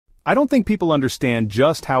I don't think people understand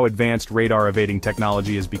just how advanced radar evading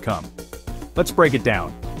technology has become. Let's break it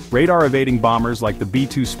down. Radar evading bombers like the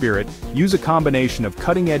B-2 Spirit use a combination of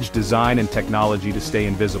cutting-edge design and technology to stay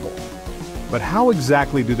invisible. But how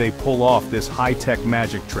exactly do they pull off this high-tech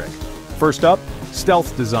magic trick? First up,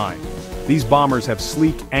 stealth design. These bombers have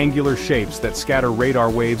sleek, angular shapes that scatter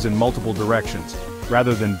radar waves in multiple directions,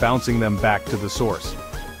 rather than bouncing them back to the source.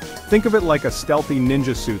 Think of it like a stealthy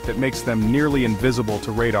ninja suit that makes them nearly invisible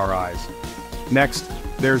to radar eyes. Next,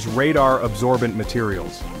 there's radar absorbent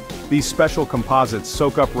materials. These special composites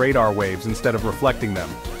soak up radar waves instead of reflecting them,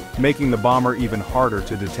 making the bomber even harder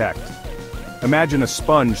to detect. Imagine a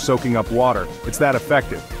sponge soaking up water, it's that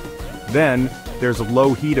effective. Then, there's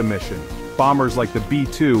low heat emission. Bombers like the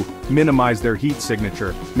B-2 minimize their heat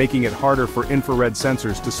signature, making it harder for infrared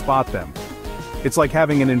sensors to spot them. It's like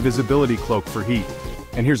having an invisibility cloak for heat.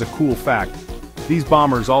 And here's a cool fact. These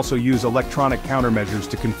bombers also use electronic countermeasures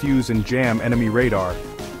to confuse and jam enemy radar.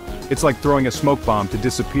 It's like throwing a smoke bomb to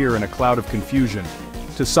disappear in a cloud of confusion.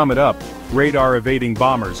 To sum it up, radar-evading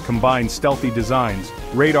bombers combine stealthy designs,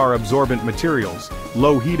 radar-absorbent materials,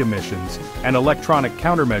 low heat emissions, and electronic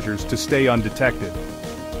countermeasures to stay undetected.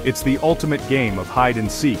 It's the ultimate game of hide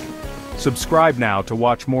and seek. Subscribe now to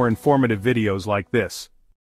watch more informative videos like this.